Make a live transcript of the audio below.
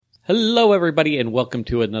Hello, everybody, and welcome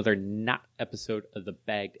to another not episode of the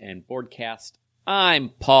Bagged and Boardcast.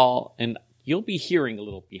 I'm Paul, and you'll be hearing a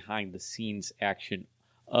little behind-the-scenes action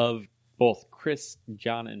of both Chris,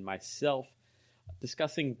 John, and myself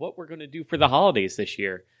discussing what we're going to do for the holidays this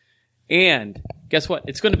year. And guess what?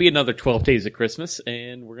 It's going to be another 12 Days of Christmas,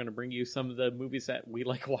 and we're going to bring you some of the movies that we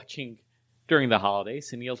like watching during the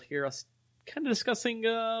holidays, and you'll hear us kind of discussing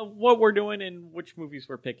what we're doing and which movies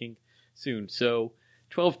we're picking soon. So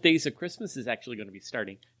 12 Days of Christmas is actually going to be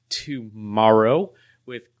starting tomorrow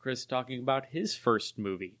with Chris talking about his first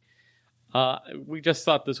movie. We just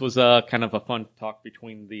thought this was a kind of a fun talk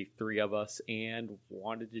between the three of us and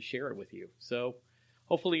wanted to share it with you. So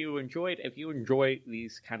hopefully you enjoyed. If you enjoy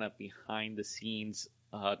these kind of behind the scenes,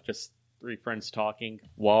 just three friends talking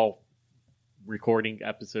while recording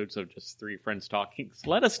episodes of just three friends talking,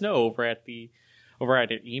 so let us know over at our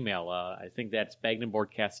email. I think that's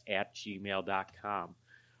baggedandboardcast@gmail.com.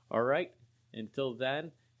 All right. Until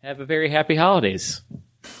then, have a very happy holidays.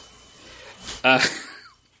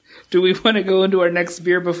 Do we want to go into our next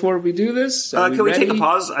beer before we do this? Can we take a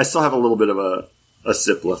pause? I still have a little bit of a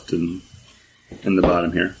sip left in the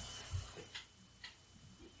bottom here.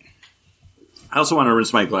 I also want to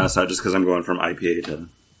rinse my glass out just because I'm going from IPA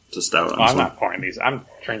to stout. I'm not pouring these. I'm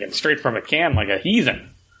drinking straight from a can like a heathen.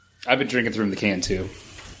 I've been drinking from the can, too.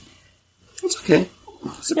 It's okay.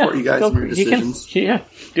 Support you guys in your decisions.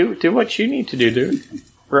 Do what you need to do, dude.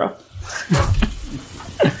 Bro.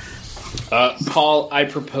 Paul, I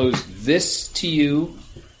propose this to you.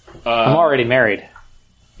 I'm already married.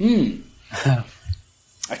 I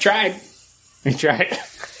tried. You tried.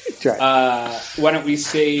 Why don't we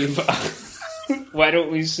save...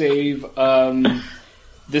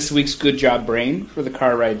 this week's Good Job Brain for the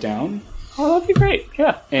car ride down? Oh, that'd be great.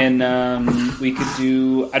 Yeah. And we could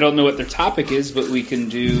do... I don't know what their topic is, but we can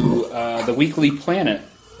do The Weekly Planet,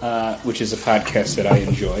 which is a podcast that I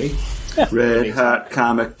enjoy. Yeah. Red hot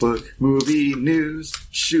comic book movie news,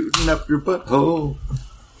 shooting up your butthole.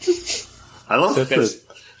 I love this.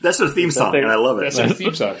 That's their theme song, and I love it. That's their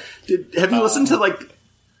theme song. Have you listened to,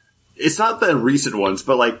 it's not the recent ones,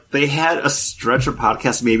 but, they had a stretch of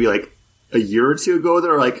podcasts maybe, a year or two ago that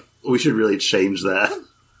are we should really change that.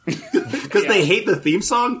 Because they hate the theme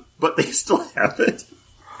song, but they still have it.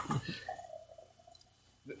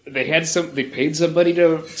 They paid somebody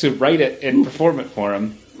to write it and perform it for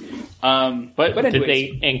them. But did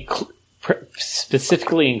they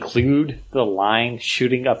specifically include the line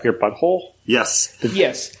 "shooting up your butthole"? Yes.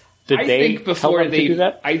 Yes. I think before they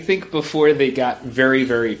got very,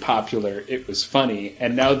 very popular, it was funny.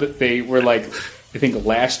 And now that they were I think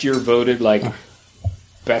last year voted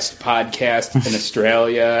best podcast in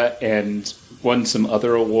Australia and won some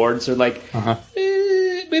other awards, they're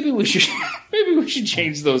maybe we should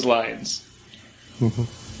change those lines. Mm-hmm.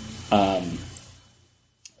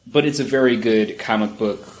 But it's a very good comic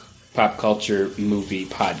book, pop culture, movie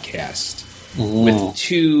podcast with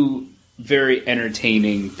two very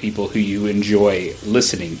entertaining people who you enjoy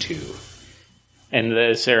listening to. And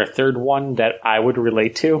is there a third one that I would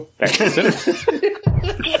relate to?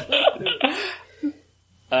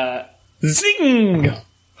 Zing!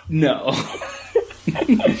 No.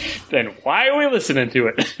 Then why are we listening to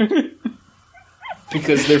it?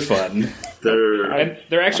 Because they're fun.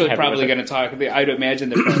 They're actually probably going to talk... I'd imagine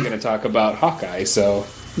they're probably going to talk about Hawkeye, so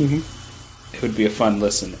it would be a fun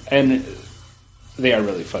listen. And they are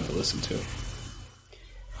really fun to listen to.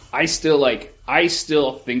 I still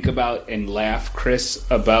think about and laugh, Chris,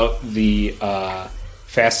 about the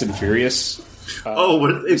Fast and Furious.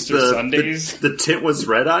 It's Mr. Sundays. The tint was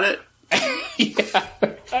red on it? Yeah.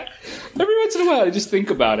 Every once in a while, I just think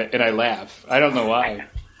about it and I laugh. I don't know why.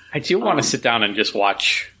 I do want to sit down and just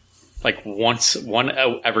watch one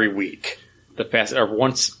every week.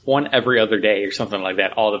 One every other day or something like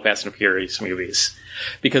that. All the Fast and Furious movies.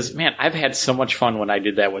 Because, man, I've had so much fun when I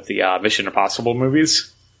did that with the Mission Impossible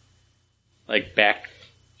movies. Back,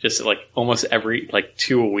 just almost every,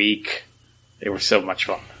 2 a week. They were so much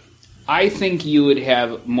fun. I think you would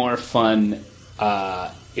have more fun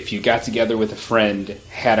if you got together with a friend,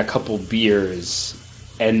 had a couple beers,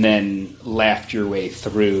 and then laughed your way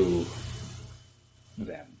through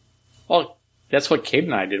them. Well, that's what Kate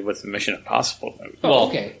and I did with the Mission Impossible movie.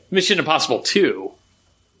 Okay. Mission Impossible 2,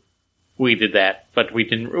 we did that, but we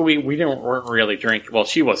weren't really drinking. Well,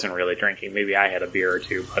 she wasn't really drinking. Maybe I had a beer or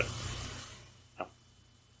two, but no.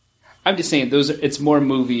 I'm just saying it's more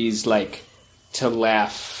movies to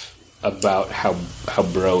laugh about how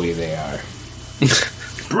bro-y they are.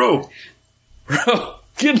 Bro!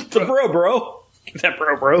 Get the bro! Get that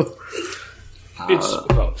bro! It's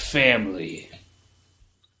about family.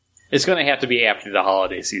 It's going to have to be after the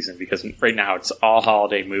holiday season because right now it's all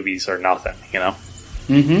holiday movies or nothing, you know?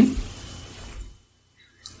 Mm-hmm.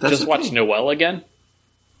 Just watch Noelle again.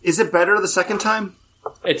 Is it better the second time?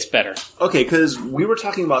 It's better. Okay, because we were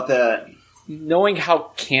talking about that. Knowing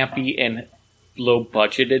how campy and low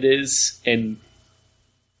budget it is, and,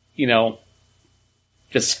 you know,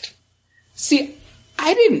 just... See,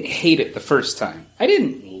 I didn't hate it the first time. I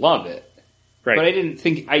didn't love it. Right. But I didn't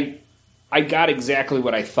think... I got exactly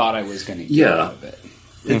what I thought I was going to get out of it.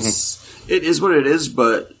 It is what it is,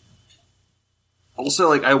 but also,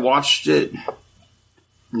 like, I watched it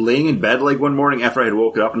laying in bed, like, one morning after I had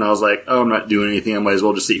woken up, and I was like, oh, I'm not doing anything. I might as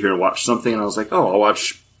well just sit here and watch something. And I was like, oh, I'll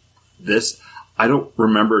watch this. I don't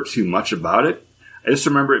remember too much about it. I just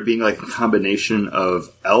remember it being, like, a combination of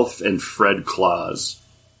Elf and Fred Claus.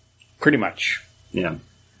 Pretty much. Yeah.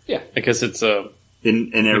 Yeah, because it's a...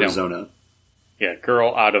 In Arizona.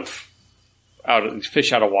 Girl out of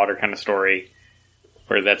fish out of water kind of story,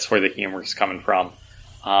 where that's where the humor is coming from.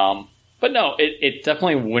 But no, it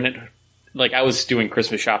definitely wouldn't. Like, I was doing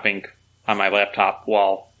Christmas shopping on my laptop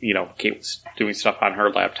while, you know, Kate was doing stuff on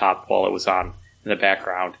her laptop while it was on in the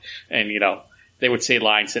background, and, you know, they would say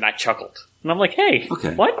lines and I chuckled, and I'm like, hey,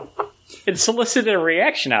 okay. What? It solicited a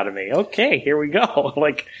reaction out of me. Okay, here we go.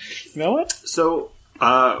 Like, you know what? So,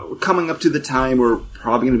 coming up to the time we're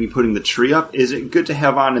probably going to be putting the tree up, is it good to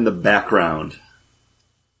have on in the background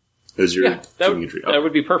as you're putting your tree up? That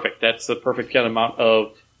would be perfect. That's the perfect amount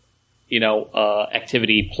of, you know,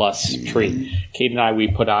 activity plus tree. Kate and I, we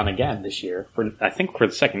put on again this year, I think for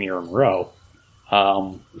the second year in a row,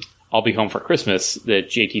 I'll Be Home for Christmas, the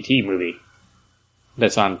JTT movie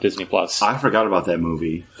that's on Disney Plus. I forgot about that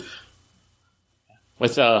movie.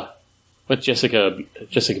 With Jessica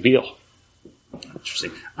Biel.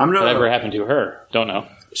 Interesting. Whatever happened to her? Don't know.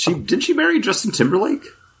 Did she marry Justin Timberlake?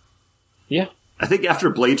 Yeah. I think after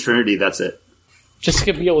Blade Trinity, that's it.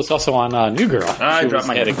 Jessica Biel was also on New Girl. I dropped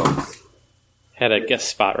my headphones. Had a guest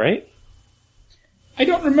spot, right? I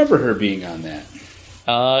don't remember her being on that.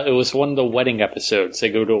 It was one of the wedding episodes. They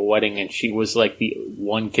go to a wedding, and she was like the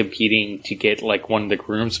one competing to get like one of the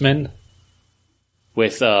groomsmen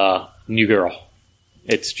with New Girl.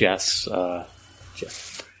 It's Jess.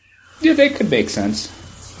 Yeah, that could make sense.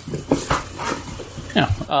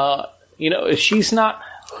 Yeah. You know, she's not...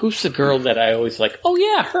 Who's the girl that I always like? Oh,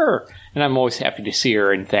 yeah, her. And I'm always happy to see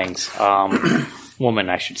her in things. Woman,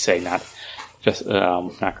 I should say, not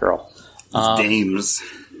girl. Dames.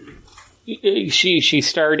 She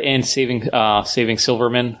starred in Saving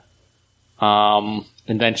Silverman. And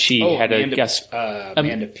then she had a guest...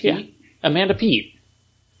 Amanda Peet? Yeah, Amanda Peet.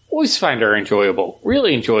 Always find her enjoyable.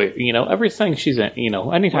 Really enjoy, you know, everything she's in. You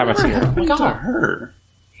know, anytime I see her, I'm like, her.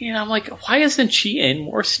 You know, I'm like, why isn't she in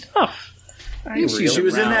more stuff? She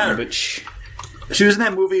was in that. But she was in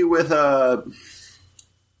that movie with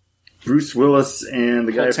Bruce Willis and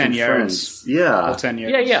the guy from Friends. Yeah, Whole 10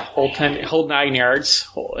 Yards. Yeah. Whole 9 Yards,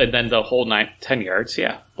 and then the whole 10 Yards.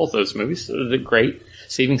 Yeah, both those movies, they're great.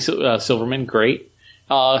 Saving Silverman, great.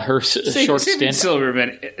 Her short Saving stint.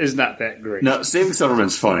 Silverman is not that great. No, Saving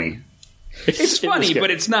Silverman's funny. It's funny,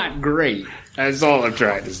 but it's not great. That's all I'm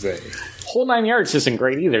trying to say. Whole 9 Yards isn't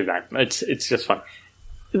great either. It's just fun.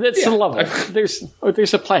 That's the level.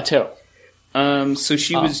 There's a plateau. So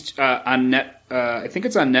she was on I think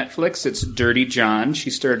it's on Netflix. It's Dirty John. She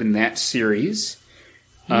starred in that series.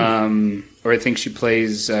 Or I think she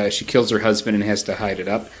plays. She kills her husband and has to hide it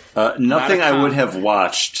up. Nothing I would have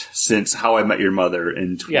watched since How I Met Your Mother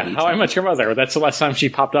in 2010. Yeah, How I Met Your Mother. That's the last time she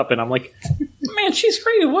popped up, and I'm like, man, she's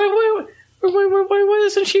great. Why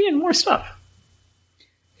isn't she in more stuff?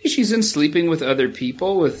 She's in Sleeping with Other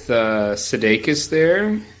People with Sudeikis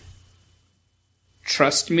there.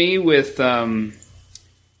 Trust Me with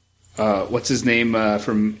what's his name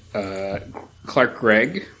from Clark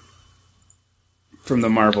Gregg from the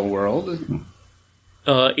Marvel world.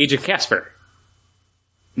 Agent Casper.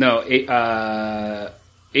 No,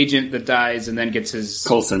 agent that dies and then gets his...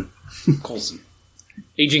 Coulson.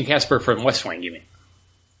 Agent Casper from West Wing, you mean?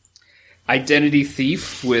 Identity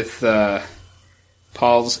Thief with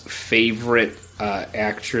Paul's favorite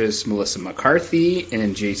actress, Melissa McCarthy,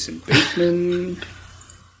 and Jason Bateman.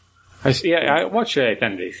 I watched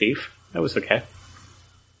Identity Thief. That was okay.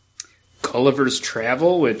 Gulliver's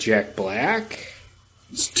Travel with Jack Black.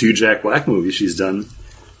 It's 2 Jack Black movies she's done.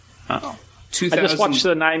 Oh. I just watched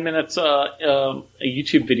the 9 minutes a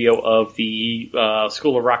YouTube video of the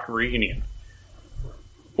School of Rock reunion,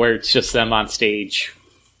 where it's just them on stage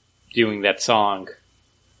doing that song,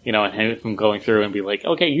 you know, and him going through and be like,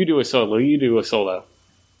 "Okay, you do a solo."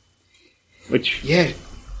 Which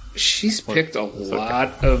she's picked a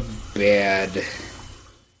lot of bad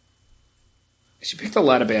She picked a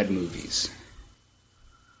lot of bad movies.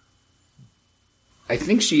 I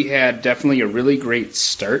think she had definitely a really great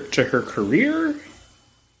start to her career.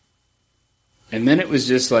 And then it was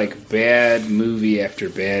just like bad movie after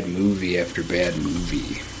bad movie after bad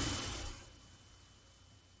movie.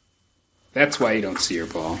 That's why you don't see her,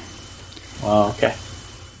 Paul. Well, okay.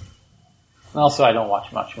 Also, I don't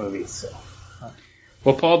watch much movies, so...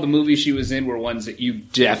 Well, Paul, the movies she was in were ones that you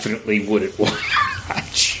definitely wouldn't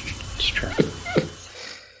watch. It's true.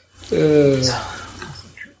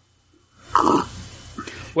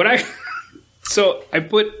 So I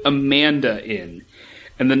put Amanda in,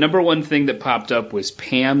 and the number one thing that popped up was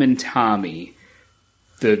Pam and Tommy,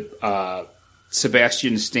 the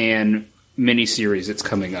Sebastian Stan miniseries that's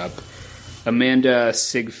coming up. Amanda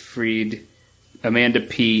Siegfried, Amanda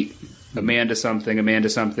Pete, Amanda something,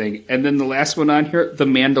 and then the last one on here, The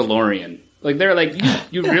Mandalorian. Like they're like,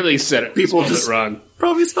 you really said it. People just it wrong.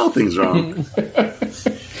 Probably spell things wrong.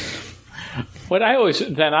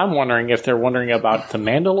 I'm wondering if they're wondering about the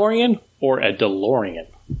Mandalorian or a DeLorean.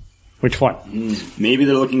 Which one? Maybe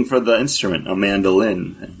they're looking for the instrument, a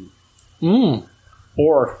mandolin.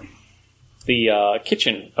 Or the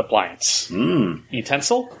kitchen appliance.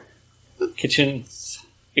 Utensil? Kitchen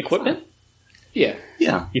equipment? Yeah.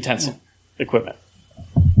 Utensil. Equipment.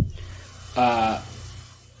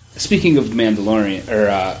 Speaking of Mandalorian,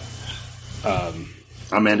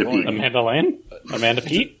 Amanda Pete. Amanda Lane? Amanda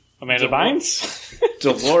Pete? Amanda Bynes?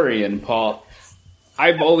 DeLorean, Paul.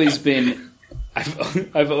 I've always been a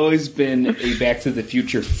Back to the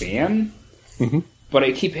Future fan, but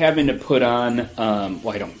I keep having to put on.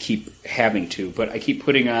 I don't keep having to, but I keep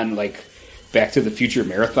putting on like Back to the Future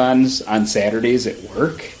marathons on Saturdays at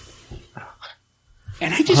work,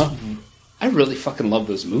 and I really fucking love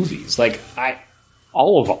those movies.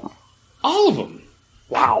 All of them.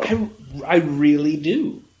 Wow, I really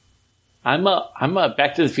do. I'm a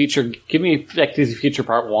Back to the Future. Give me Back to the Future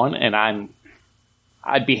Part 1, and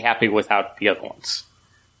I'd be happy without the other ones.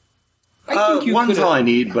 One's all I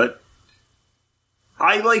need, but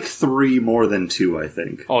I like 3 more than 2, I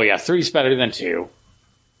think. Oh yeah, 3's better than 2.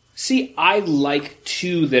 See, I like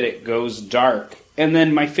 2 that it goes dark. And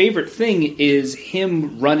then my favorite thing is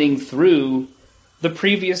him running through the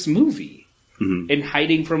previous movie and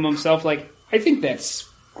hiding from himself. Like, I think that's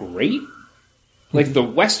great. Like, the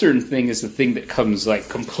Western thing is the thing that comes, like,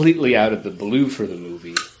 completely out of the blue for the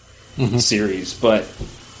movie series. But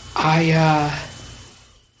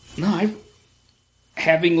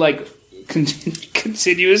having, like,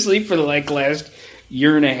 continuously for, like, last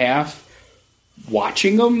year and a half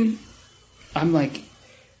watching them, I'm like,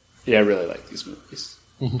 yeah, I really like these movies.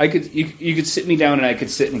 You could sit me down and I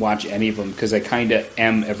could sit and watch any of them because I kind of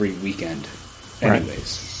am every weekend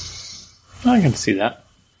anyways. Right. I can see that.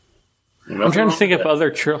 I'm trying to think of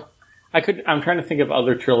other I'm trying to think of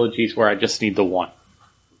other trilogies where I just need the one.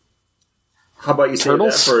 How about you say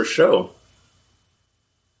that for a show?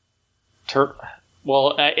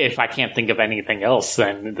 Well, if I can't think of anything else,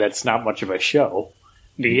 then that's not much of a show.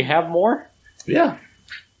 Do you have more? Yeah.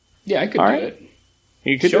 Yeah, I could do it.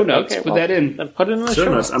 You could show notes. Put that in. Then put it in the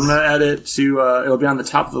show notes. I'm going to add it to. It'll be on the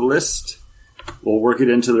top of the list. We'll work it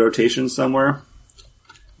into the rotation somewhere.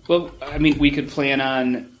 Well, I mean, we could plan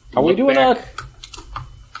on. Are we doing a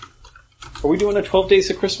 12 Days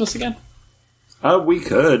of Christmas again? We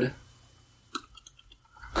could.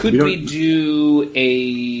 Could we do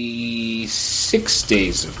a 6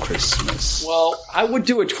 Days of Christmas? Well, I would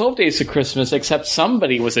do a 12 Days of Christmas, except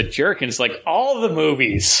somebody was a jerk and it's like, all the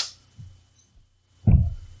movies.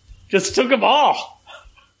 Just took them all.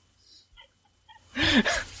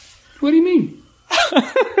 What do you mean?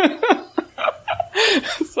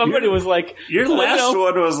 Somebody was like... Your last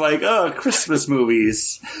one was like, Christmas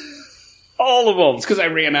movies. All of them. It's because I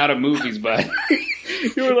ran out of movies, but...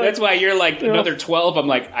 That's why you're like, another 12? I'm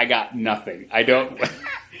like, I got nothing. I don't...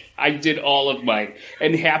 I did all of mine.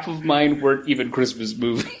 And half of mine weren't even Christmas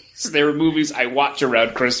movies. They were movies I watch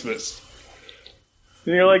around Christmas.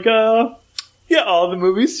 And you're like, yeah, all the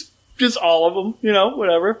movies. Just all of them.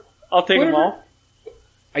 Whatever. I'll take them all.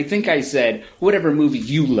 I think I said, whatever movie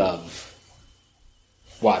you love.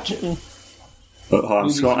 Watch it. I'm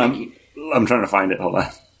trying to find it. Hold on.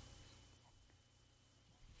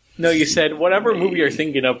 No, you said whatever movie you're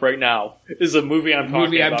thinking of right now is a movie I'm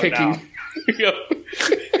talking about now.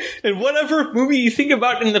 And whatever movie you think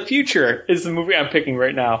about in the future is the movie I'm picking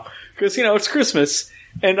right now. Because, it's Christmas,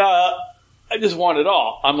 and I just want it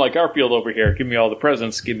all. I'm like Garfield over here. Give me all the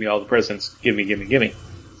presents. Give me all the presents. Give me.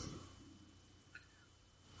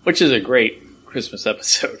 Which is a great Christmas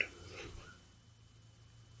episode.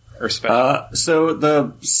 or special? So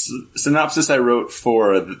the synopsis I wrote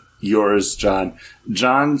for yours, John.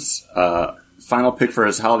 John's final pick for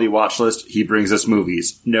his holiday watch list, he brings us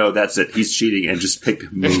movies. No, that's it. He's cheating and just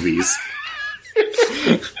picked movies.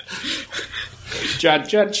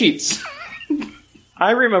 John cheats.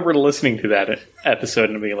 I remember listening to that episode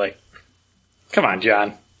and being like, come on,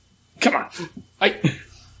 John. Come on. I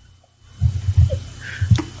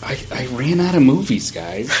ran out of movies,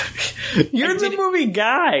 guys. You're the movie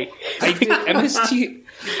guy. I did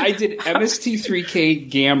MST3K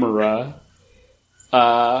Gamera.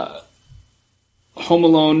 Home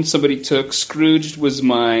Alone somebody took. Scrooged was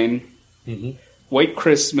mine. Mm-hmm. White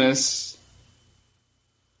Christmas.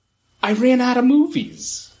 I ran out of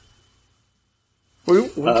movies.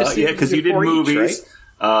 Because you did movies.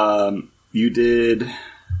 Right? You did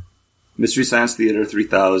Mystery Science Theater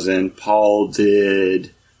 3000. Paul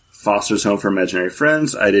did Foster's Home for Imaginary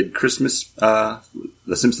Friends. I did Christmas, The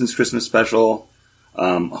Simpsons Christmas Special,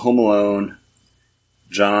 Home Alone.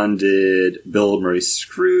 John did Bill Murray's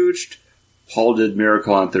Scrooged. Paul did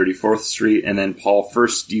Miracle on 34th Street. And then, Paul,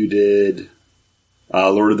 first you did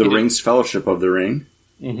Lord of the Rings, Fellowship of the Ring.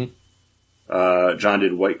 Mm-hmm. John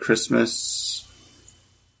did White Christmas.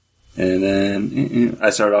 And then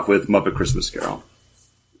I started off with Muppet Christmas Carol.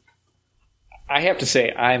 I have to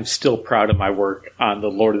say, I'm still proud of my work on the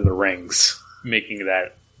Lord of the Rings, making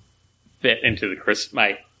that fit into the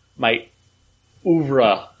my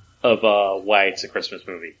oeuvre of why it's a Christmas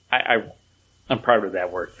movie. I'm proud of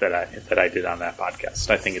that work that I did on that podcast.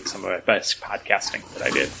 I think it's some of my best podcasting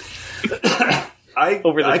that I did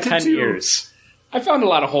over the 10 years. I found a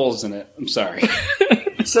lot of holes in it. I'm sorry.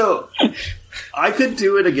 So I could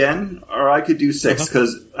do it again, or I could do 6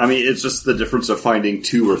 because it's just the difference of finding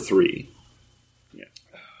 2 or 3.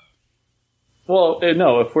 Well,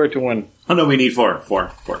 no, if we're doing... Oh, no, we need 4.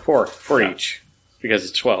 4 each, because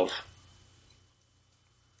it's 12.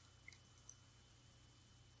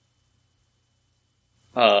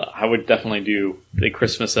 I would definitely do the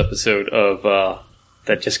Christmas episode of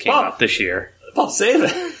that just came out this year. Paul, save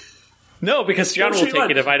it. No, because John will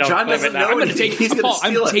take it if I don't claim it now. I'm going to take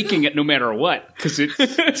I'm taking it no matter what, because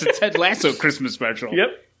it's a Ted Lasso Christmas special. Yep.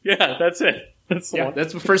 Yeah, that's it. That's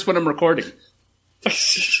the first one I'm recording.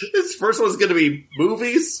 His first one's going to be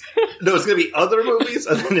movies. No, it's going to be other movies,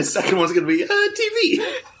 and then his second one's going to be TV.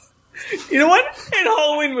 You know what? And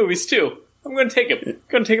Halloween movies too. I'm going to take them. I'm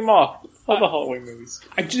going to take them all the Halloween movies.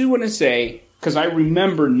 I do want to say, because I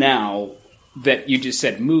remember now that you just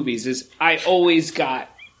said movies, is I always got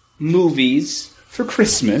movies for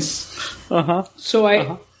Christmas.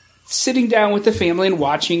 So sitting down with the family and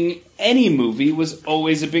watching any movie was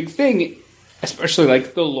always a big thing. Especially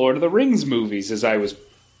like the Lord of the Rings movies, I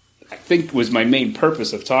think was my main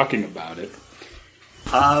purpose of talking about it.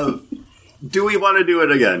 Do we want to do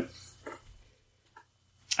it again?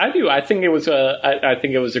 I do. I think it was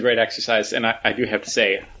a great exercise, and I do have to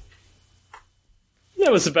say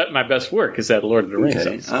that was about my best work. Is that Lord of the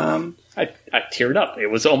Rings? Okay. I teared up. It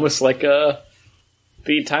was almost like the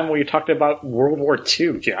time where you talked about World War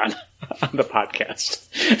II, John, on the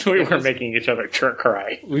podcast. We were making each other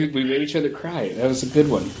cry. We made each other cry. That was a good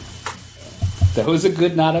one. That was a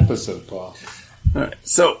good not episode, Paul. All right.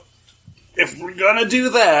 So, if we're going to do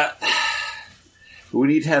that, we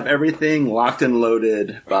need to have everything locked and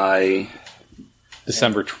loaded by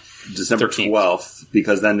December 12th,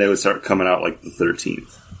 because then they would start coming out like the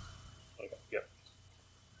 13th.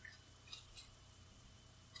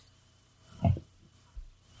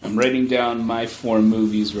 I'm writing down my 4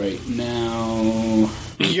 movies right now.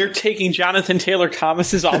 You're taking Jonathan Taylor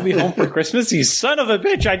Thomas's I'll Be Home for Christmas? You son of a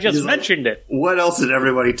bitch, I just mentioned it. What else did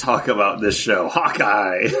everybody talk about in this show?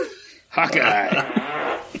 Hawkeye.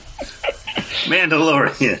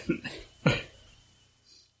 Mandalorian.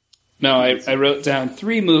 No, I wrote down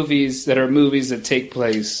 3 movies that are movies that take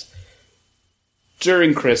place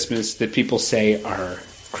during Christmas that people say are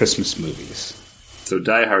Christmas movies. So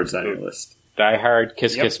Die Hard's on your list. Die Hard,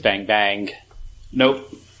 Kiss Kiss Bang Bang.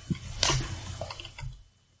 Nope.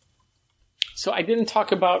 So I didn't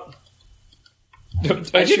talk about...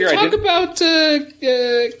 I didn't talk about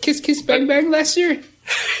Kiss Kiss Bang Bang last year?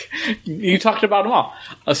 You talked about them all.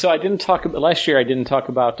 So I didn't talk about... Last year I didn't talk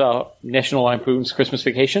about National Lampoon's Christmas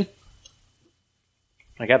Vacation.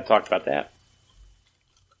 I got to talk about that.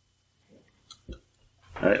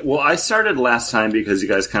 All right. Well, I started last time because you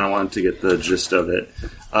guys kind of wanted to get the gist of it.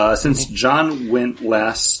 Since John went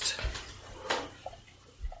last...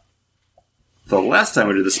 The last time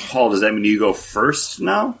we did this, Paul, does that mean you go first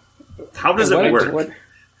now? How does it work?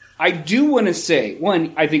 I do want to say,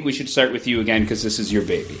 one, I think we should start with you again because this is your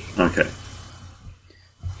baby. Okay.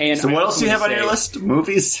 And so what else do you have on your list?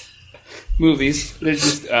 Movies? Movies. There's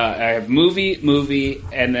just I have movie,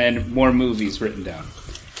 and then more movies written down.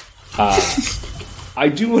 I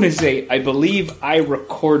do want to say I believe I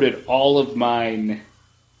recorded all of mine,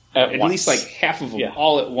 at least like half of them,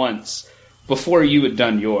 all at once before you had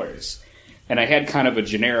done yours, and I had kind of a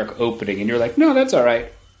generic opening, and you're like, "No, that's all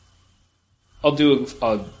right. I'll do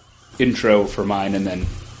a intro for mine, and then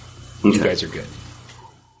you guys are good."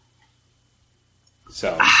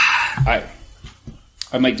 So I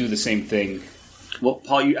might do the same thing. Well,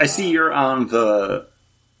 Paul, I see you're on the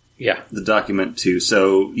document too.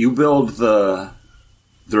 So you build the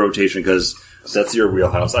rotation because that's your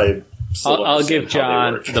wheelhouse. I'll give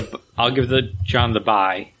John John the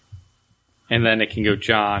bye, and then it can go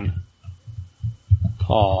John,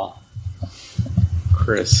 Paul,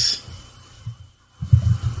 Chris.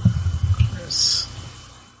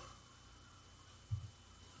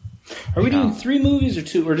 Are we doing 3 movies or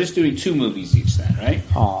 2? We're just doing 2 movies each then, right?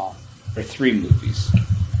 Or 3 movies.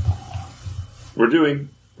 We're doing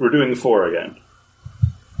 4 again.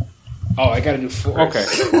 Oh, I got to do 4. Okay.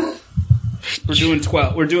 We're doing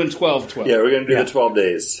 12. We're doing 12. Yeah, we're going to do the 12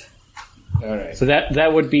 days. All right. So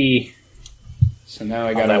that would be. So now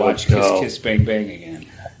I got to watch Kiss Kiss Bang Bang again.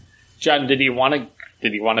 John, did he want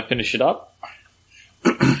to finish it up?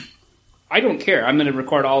 I don't care. I'm going to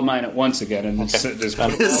record all mine at once again, and just his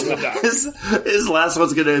last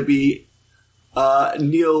one's going to be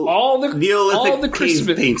Neolithic cave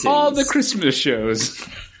paintings. All the Christmas shows.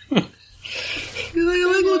 I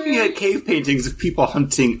like looking at cave paintings of people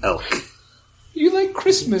hunting elk. You like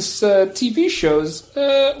Christmas TV shows?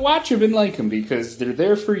 Watch them and like them because they're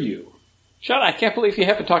there for you. John, I can't believe you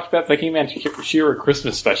haven't talked about the He-Man She-Ra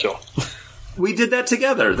Christmas special. We did that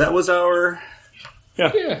together. That was our...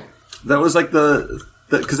 Yeah. That was like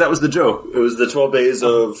because that was the joke. It was the 12 days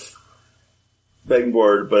of begging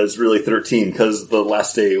board, but it's really 13 because the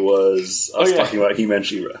last day was us talking about He-Man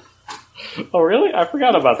She-Ra. Oh, really? I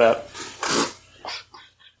forgot about that.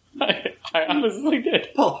 I honestly did.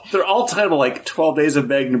 Well, they're all titled like 12 days of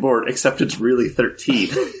begging board, except it's really 13.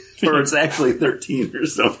 Or it's actually 13 or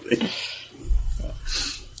something.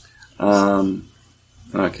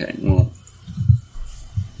 Okay, well...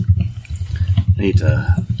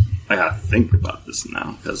 I gotta think about this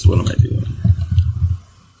now, because what am I doing?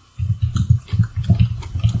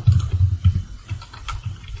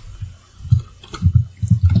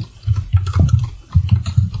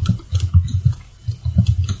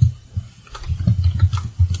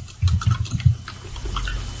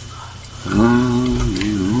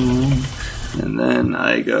 And then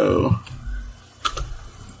I go...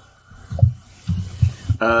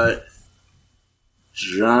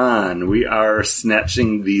 John, we are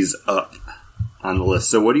snatching these up on the list.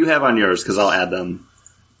 So what do you have on yours? Because I'll add them.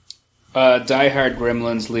 Die Hard,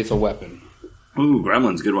 Gremlins, Lethal Weapon. Ooh,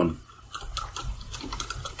 Gremlins, good one.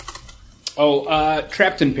 Oh,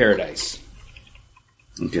 Trapped in Paradise.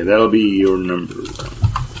 Okay, that'll be your number 1.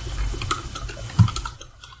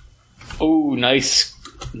 Oh, nice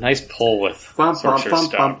pull with Sorcerer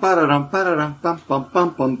Stone.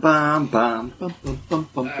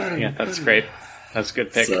 Yeah, that's great. That's a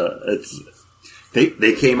good pick.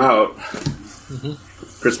 They came out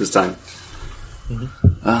Christmas time.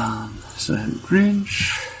 So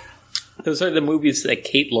Grinch. Those are the movies that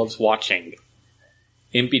Kate loves watching.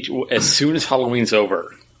 As soon as Halloween's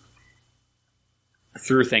over,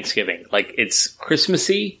 through Thanksgiving, like it's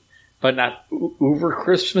Christmassy, but not uber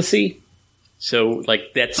Christmassy. So,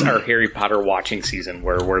 like that's our Harry Potter watching season,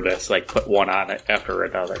 where we're just like put one on after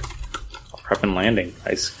another. Prep and Landing,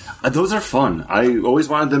 nice. Those are fun. I always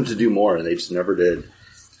wanted them to do more, and they just never did.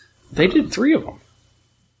 They did 3 of them.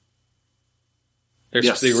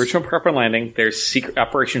 There's the original Prep and Landing, there's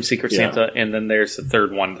Operation Secret Santa, and then there's the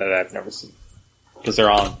 3rd one that I've never seen. Because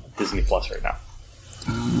they're on Disney Plus right now.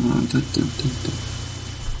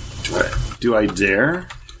 Do I dare?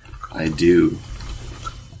 I do.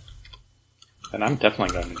 And I'm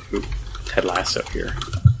definitely going to do Ted Lasso here.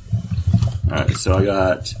 Alright, so I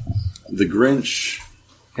got The Grinch,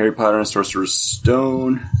 Harry Potter and Sorcerer's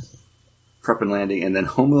Stone, Prep and Landing, and then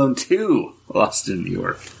Home Alone 2, Lost in New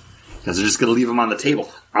York. Because they're just going to leave them on the table.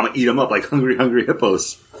 I'm going to eat them up like hungry, hungry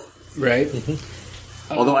hippos. Right.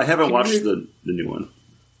 Mm-hmm. Although I haven't watched the new one.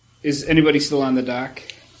 Is anybody still on the dock?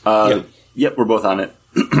 Yep, we're both on it.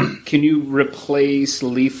 Can you replace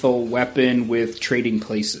Lethal Weapon with Trading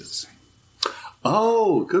Places?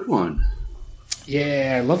 Oh, good one.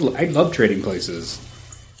 Yeah, I love Trading Places.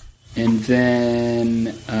 And then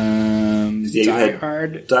Die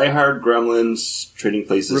Hard. Die Hard, Gremlins, Trading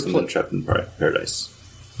Places, and then Trapped in Paradise.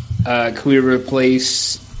 Can we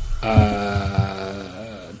replace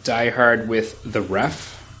Die Hard with The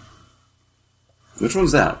Ref? Which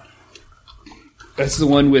one's that? That's the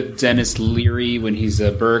one with Dennis Leary when he's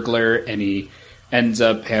a burglar and he ends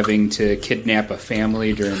up having to kidnap a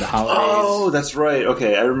family during the holidays. Oh, that's right.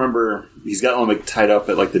 Okay, I remember he's got one like tied up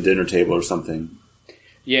at like the dinner table or something.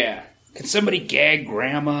 Yeah. Can somebody gag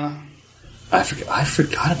Grandma? I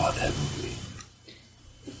forgot about that movie.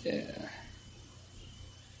 Yeah.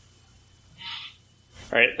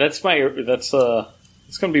 All right, that's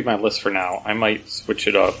it's going to be my list for now. I might switch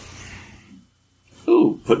it up.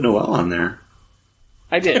 Ooh, put Noelle on there.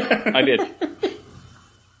 I did.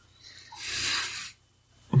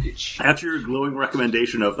 After your glowing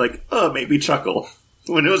recommendation of like, oh, made me chuckle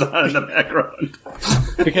when it was on in the background.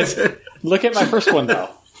 Because look at my first one though.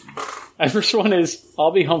 My first one is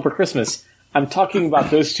I'll Be Home for Christmas. I'm talking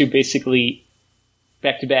about those two basically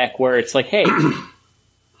back to back, where it's like, hey,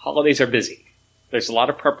 holidays are busy. There's a lot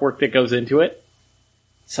of prep work that goes into it.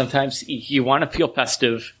 Sometimes you want to feel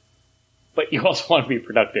festive, but you also want to be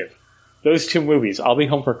productive. Those two movies, I'll Be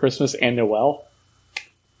Home for Christmas and Noelle,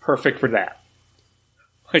 perfect for that.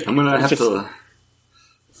 Like, I'm going to have to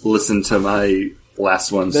listen to my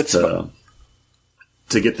last ones to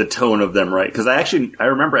get the tone of them right. Because I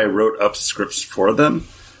remember I wrote up scripts for them.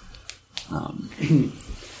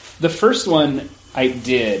 The first one I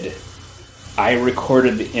did, I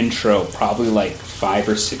recorded the intro probably like 5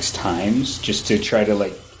 or 6 times just to try to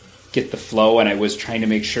like get the flow, and I was trying to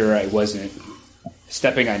make sure I wasn't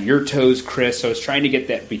stepping on your toes, Chris. So I was trying to get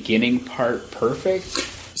that beginning part perfect.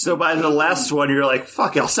 So by the last one, you're like,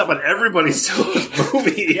 fuck, I'll step on everybody's toes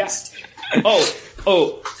movies. Yes.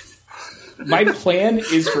 Oh. My plan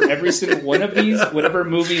is for every single one of these, whatever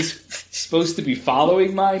movie's supposed to be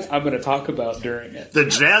following mine, I'm going to talk about during it. The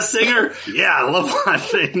jazz singer? Yeah, I love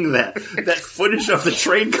watching that footage of the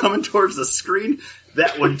train coming towards the screen.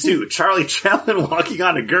 That one, too. Charlie Chaplin walking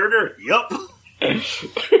on a girder? Yup.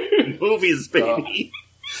 Movies, baby.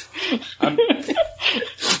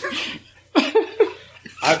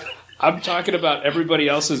 I'm talking about everybody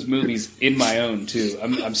else's movies in my own, too.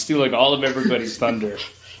 I'm stealing all of everybody's thunder.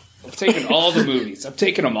 I've taken all the movies. I've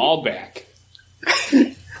taken them all back.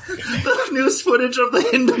 The news footage of the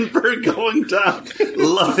Hindenburg going down.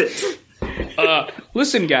 Love it.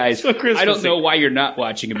 Listen, guys, I don't know why you're not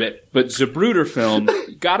watching it, but Zapruder film,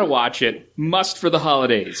 gotta watch it. Must for the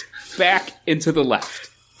holidays. Back and to the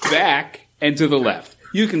left. Back and to the left.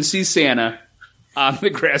 You can see Santa on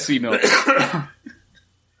the grassy knoll.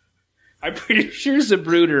 I'm pretty sure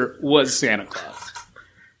Zapruder was Santa Claus.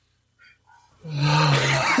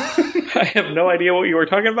 I have no idea what you were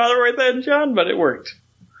talking about right then, John, but it worked.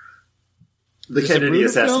 The Kennedy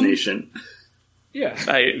assassination. Film? Yeah.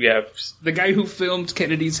 The guy who filmed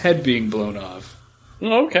Kennedy's head being blown off.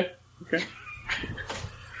 Oh, okay.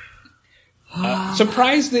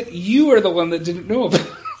 Surprised that you are the one that didn't know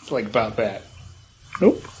about that.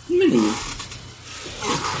 Nope.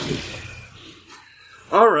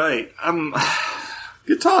 All right.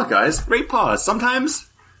 Good talk, guys. Great pause. Sometimes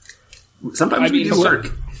we do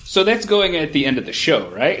work. So that's going at the end of the show,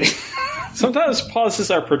 right? Sometimes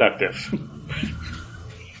pauses are productive.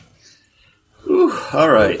 Ooh, all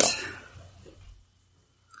right.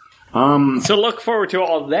 So look forward to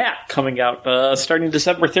all that coming out starting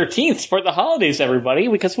December 13th for the holidays, everybody,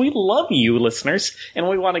 because we love you, listeners, and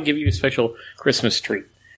we want to give you a special Christmas treat.